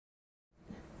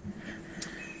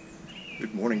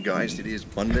Good morning, guys. Today is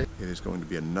Monday. It is going to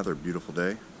be another beautiful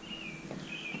day.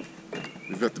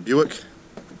 We've got the Buick.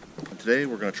 And today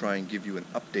we're going to try and give you an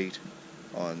update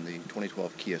on the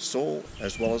 2012 Kia Soul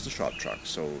as well as the shop truck,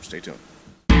 so stay tuned.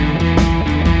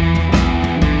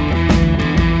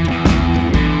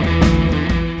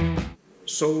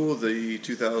 So the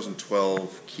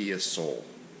 2012 Kia Soul.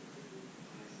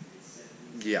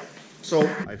 Yeah. So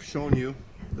I've shown you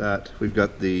that we've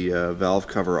got the valve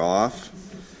cover off.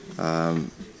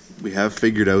 We have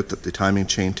figured out that the timing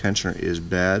chain tensioner is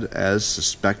bad as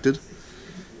suspected,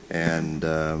 and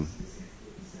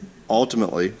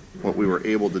ultimately what we were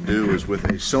able to do is with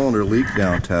a cylinder leak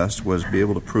down test was be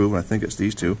able to prove, and I think it's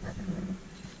these two,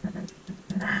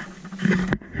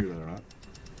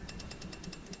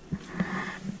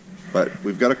 but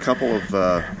we've got a couple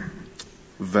of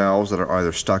valves that are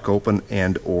either stuck open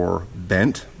and or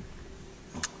bent,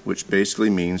 which basically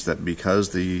means that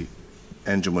because the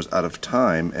engine was out of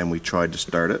time and we tried to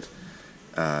start it,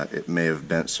 it may have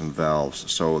bent some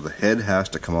valves. So the head has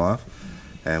to come off,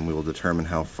 and we will determine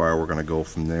how far we're going to go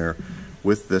from there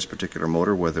with this particular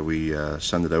motor, whether we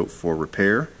send it out for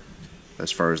repair as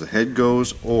far as the head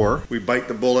goes, or we bite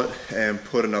the bullet and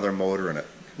put another motor in it.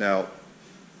 Now,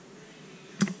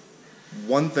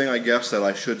 one thing I guess that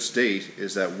I should state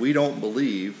is that we don't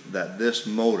believe that this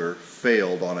motor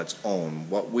failed on its own.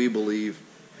 What we believe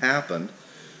happened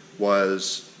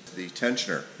was the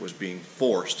tensioner was being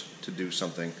forced to do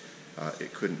something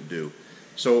it couldn't do.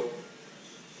 So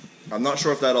I'm not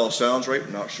sure if that all sounds right.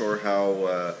 I'm not sure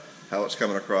how it's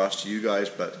coming across to you guys,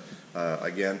 but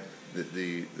again,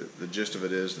 the gist of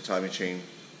it is the timing chain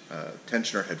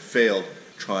tensioner had failed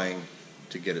trying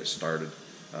to get it started.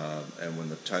 And when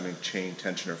the timing chain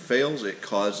tensioner fails, it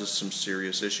causes some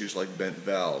serious issues like bent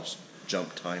valves,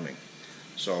 jump timing.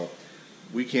 So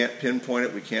we can't pinpoint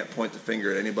it, we can't point the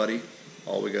finger at anybody.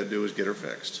 All we got to do is get her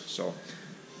fixed. So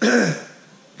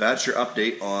that's your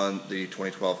update on the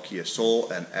 2012 Kia Soul,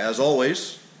 and as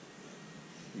always,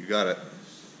 you got it,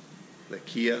 the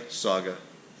Kia saga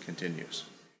continues.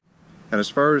 And as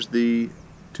far as the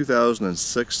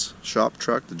 2006 shop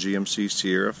truck, the GMC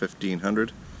Sierra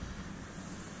 1500,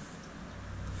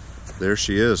 there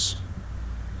she is,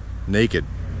 naked.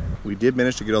 We did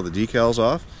manage to get all the decals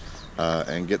off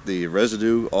and get the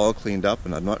residue all cleaned up,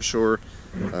 and I'm not sure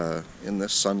in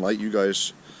this sunlight, you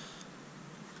guys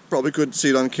probably couldn't see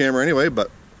it on camera anyway,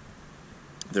 but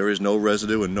there is no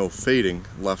residue and no fading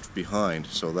left behind,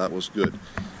 so that was good.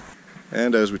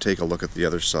 And as we take a look at the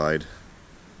other side,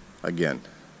 again,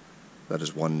 that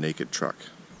is one naked truck.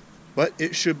 But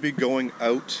it should be going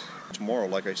out tomorrow.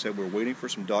 Like I said, we're waiting for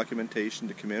some documentation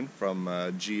to come in from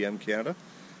GM Canada,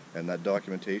 and that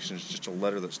documentation is just a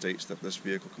letter that states that this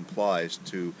vehicle complies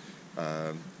to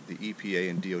the EPA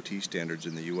and DOT standards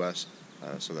in the US,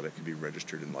 so that it can be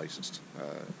registered and licensed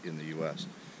in the US.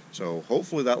 So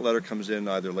hopefully that letter comes in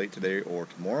either late today or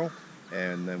tomorrow,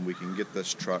 and then we can get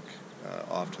this truck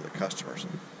off to the customers.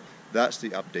 That's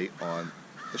the update on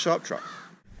the shop truck.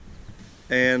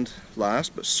 And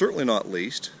last but certainly not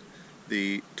least,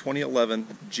 the 2011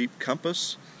 Jeep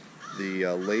Compass. The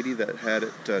lady that had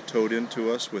it towed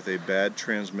into us with a bad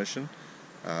transmission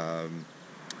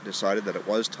decided that it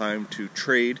was time to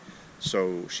trade,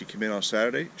 so she came in on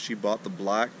Saturday. She bought the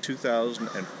black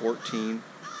 2014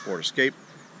 Ford Escape,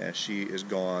 and she is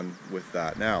gone with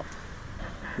that. Now,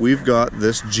 we've got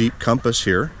this Jeep Compass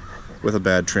here with a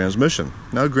bad transmission.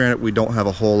 Now granted, we don't have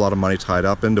a whole lot of money tied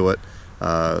up into it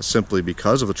simply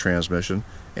because of the transmission,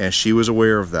 and she was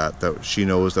aware of that she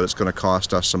knows that it's going to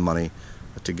cost us some money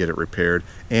to get it repaired,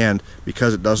 and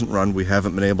because it doesn't run, we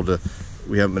haven't been able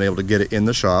to get it in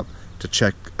the shop to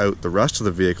check out the rest of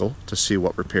the vehicle to see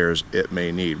what repairs it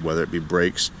may need, whether it be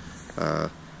brakes,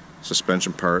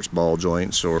 suspension parts, ball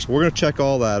joints, so we're going to check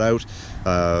all that out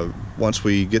once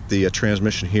we get the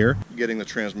transmission here. Getting the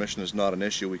transmission is not an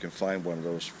issue. We can find one of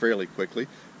those fairly quickly,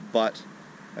 but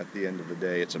at the end of the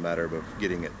day, it's a matter of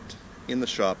getting it in the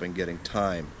shop and getting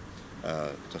time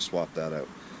to swap that out.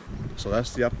 So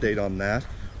that's the update on that.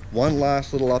 One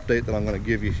last little update that I'm going to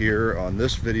give you here on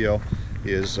this video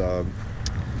is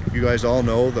you guys all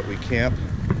know that we camp.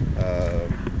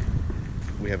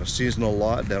 We have a seasonal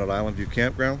lot down at Island View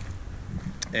Campground,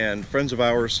 and friends of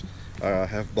ours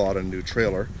have bought a new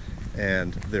trailer,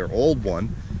 and their old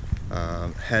one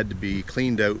had to be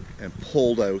cleaned out and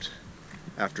pulled out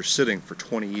after sitting for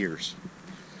 20 years.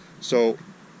 So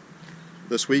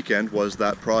this weekend was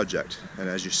that project, and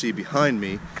as you see behind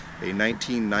me, a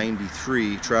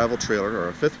 1993 travel trailer, or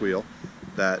a fifth wheel,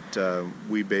 that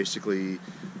we basically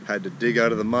had to dig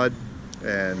out of the mud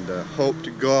and hope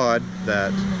to God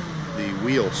that the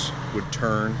wheels would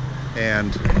turn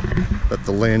and that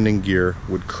the landing gear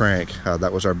would crank.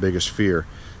 That was our biggest fear,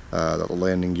 that the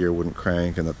landing gear wouldn't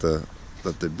crank and that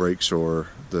the brakes or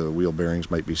the wheel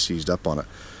bearings might be seized up on it.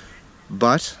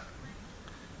 But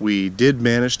we did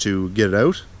manage to get it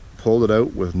out, pulled it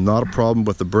out with not a problem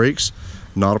with the brakes,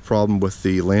 not a problem with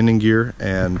the landing gear,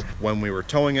 and when we were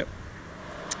towing it,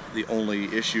 the only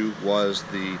issue was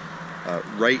the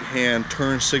right hand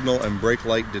turn signal and brake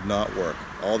light did not work.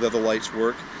 All the other lights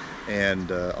work,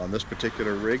 and on this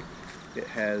particular rig it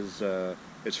has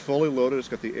it's fully loaded. It's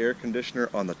got the air conditioner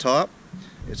on the top,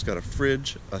 it's got a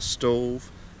fridge, a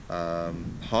stove,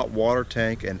 hot water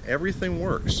tank, and everything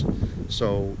works.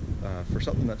 So for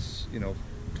something that's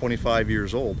 25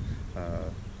 years old,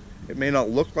 it may not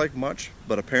look like much,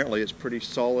 but apparently it's pretty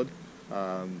solid.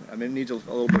 I mean, it needs a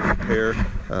little bit of repair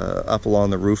up along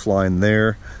the roof line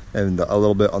there and a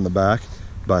little bit on the back,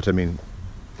 but I mean,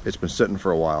 it's been sitting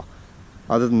for a while.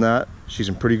 Other than that, she's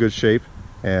in pretty good shape,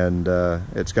 and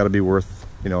it's got to be worth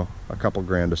a couple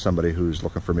grand to somebody who's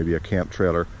looking for maybe a camp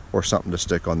trailer or something to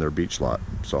stick on their beach lot.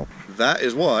 So that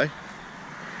is why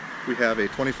we have a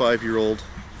 25-year-old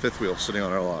fifth wheel sitting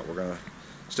on our lot. We're gonna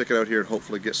stick it out here and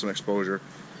hopefully get some exposure.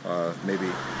 Maybe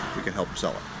we can help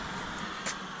sell it.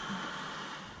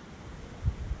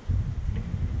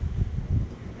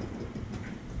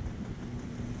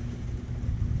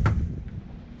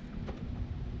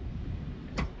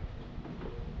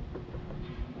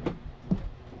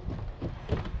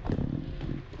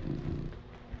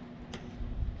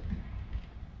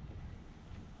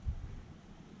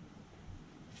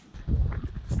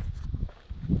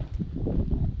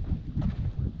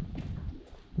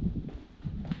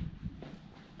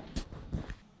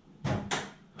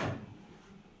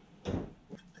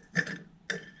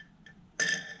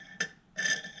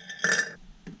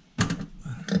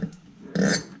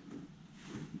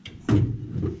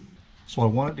 So I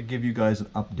wanted to give you guys an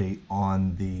update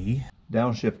on the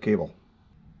downshift cable.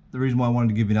 The reason why I wanted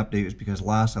to give you an update is because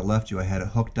last I left you, I had it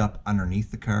hooked up underneath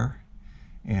the car,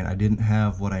 and I didn't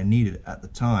have what I needed at the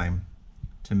time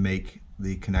to make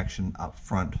the connection up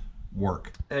front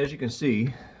work. As you can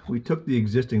see, we took the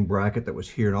existing bracket that was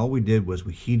here, and all we did was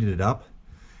we heated it up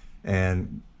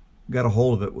and got a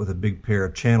hold of it with a big pair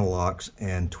of channel locks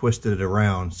and twisted it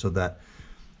around so that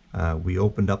we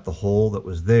opened up the hole that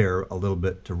was there a little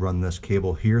bit to run this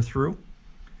cable here through,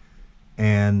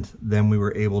 and then we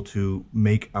were able to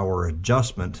make our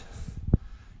adjustment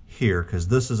here, because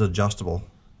this is adjustable.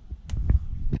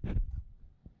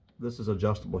 This is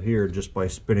adjustable here just by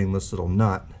spinning this little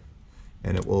nut,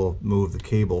 and it will move the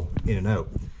cable in and out.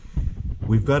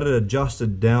 We've got it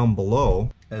adjusted down below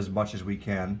as much as we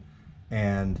can,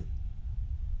 and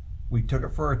we took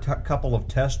it for a couple of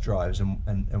test drives,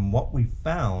 and what we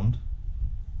found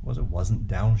was it wasn't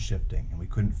downshifting, and we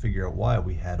couldn't figure out why.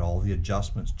 We had all the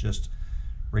adjustments just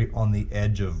right on the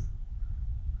edge of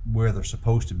where they're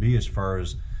supposed to be as far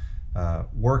as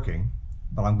working,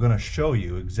 but I'm going to show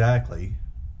you exactly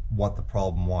what the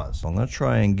problem was. So I'm going to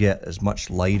try and get as much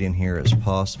light in here as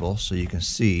possible so you can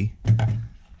see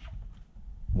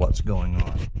what's going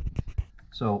on.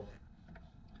 So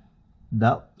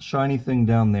that shiny thing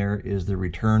down there is the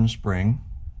return spring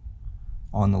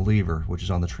on the lever, which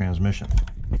is on the transmission.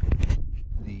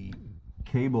 The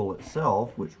cable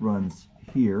itself, which runs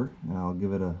here, and I'll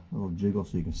give it a little jiggle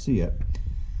so you can see it.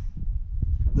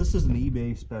 This is an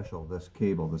eBay special, this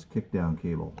cable, this kickdown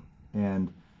cable.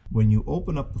 And when you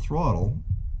open up the throttle,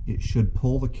 it should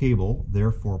pull the cable,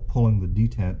 therefore pulling the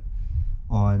detent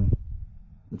on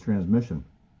the transmission.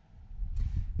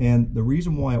 And the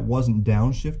reason why it wasn't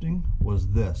downshifting was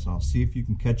this. I'll see if you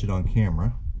can catch it on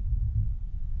camera.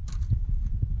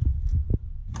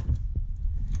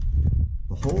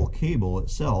 The whole cable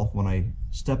itself, when I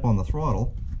step on the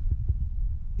throttle,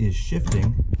 is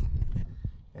shifting.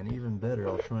 And even better,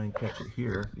 I'll try and catch it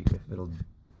here if it'll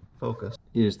focus,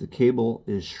 is the cable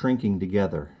is shrinking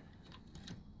together.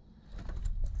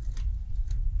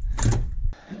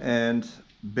 And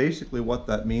basically what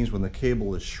that means when the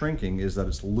cable is shrinking is that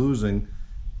it's losing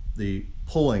the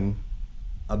pulling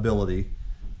ability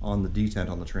on the detent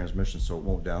on the transmission, so it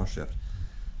won't downshift.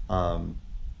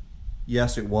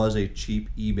 Yes, it was a cheap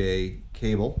eBay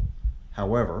cable.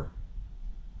 However,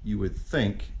 you would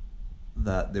think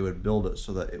that they would build it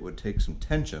so that it would take some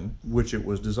tension, which it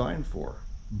was designed for,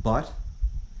 but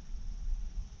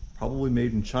probably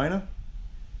made in China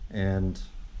and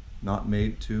not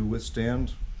made to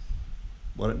withstand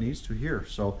what it needs to here.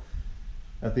 So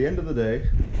at the end of the day,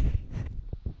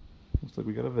 looks like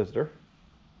we got a visitor.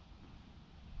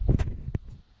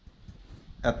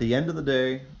 At the end of the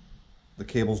day, the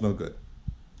cable's no good.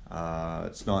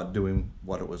 it's not doing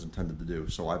what it was intended to do.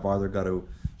 So I've either got to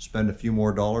spend a few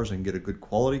more dollars and get a good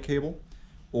quality cable,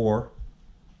 or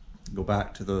go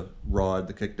back to the rod,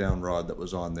 the kickdown rod that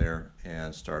was on there,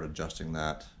 and start adjusting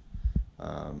that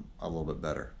a little bit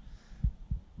better.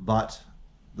 But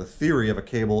the theory of a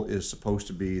cable is supposed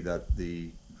to be that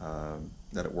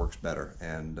that it works better,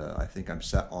 and I think I'm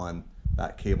set on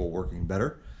that cable working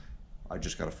better. I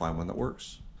just got to find one that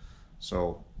works.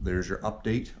 So there's your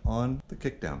update on the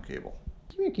kickdown cable.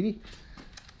 Come here, kitty.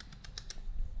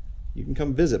 You can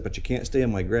come visit, but you can't stay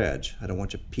in my garage. I don't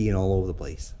want you peeing all over the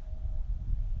place.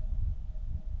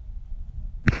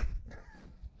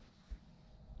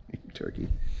 Turkey.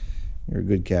 You're a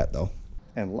good cat, though.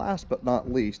 And last but not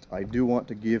least, I do want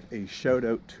to give a shout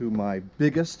out to my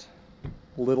biggest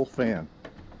little fan.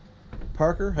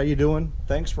 Parker, how you doing?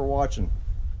 Thanks for watching.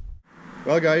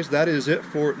 Well guys, that is it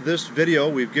for this video.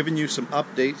 We've given you some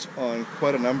updates on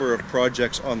quite a number of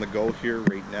projects on the go here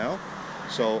right now.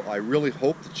 So I really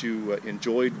hope that you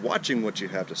enjoyed watching what you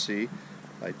have to see.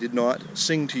 I did not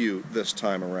sing to you this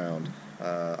time around.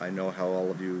 I know how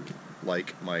all of you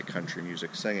like my country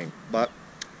music singing, but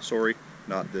sorry,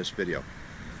 not this video.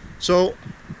 So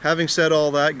having said all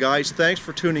that, guys, thanks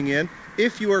for tuning in.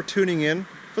 If you are tuning in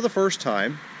for the first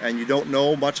time and you don't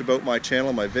know much about my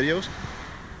channel, my videos,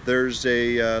 there's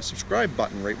a subscribe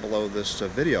button right below this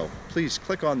video. Please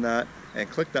click on that and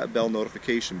click that bell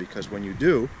notification, because when you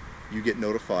do, you get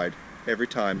notified every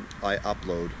time I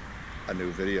upload a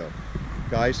new video.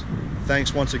 Guys,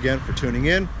 thanks once again for tuning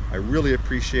in. I really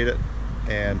appreciate it,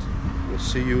 and we'll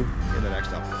see you in the next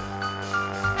upload.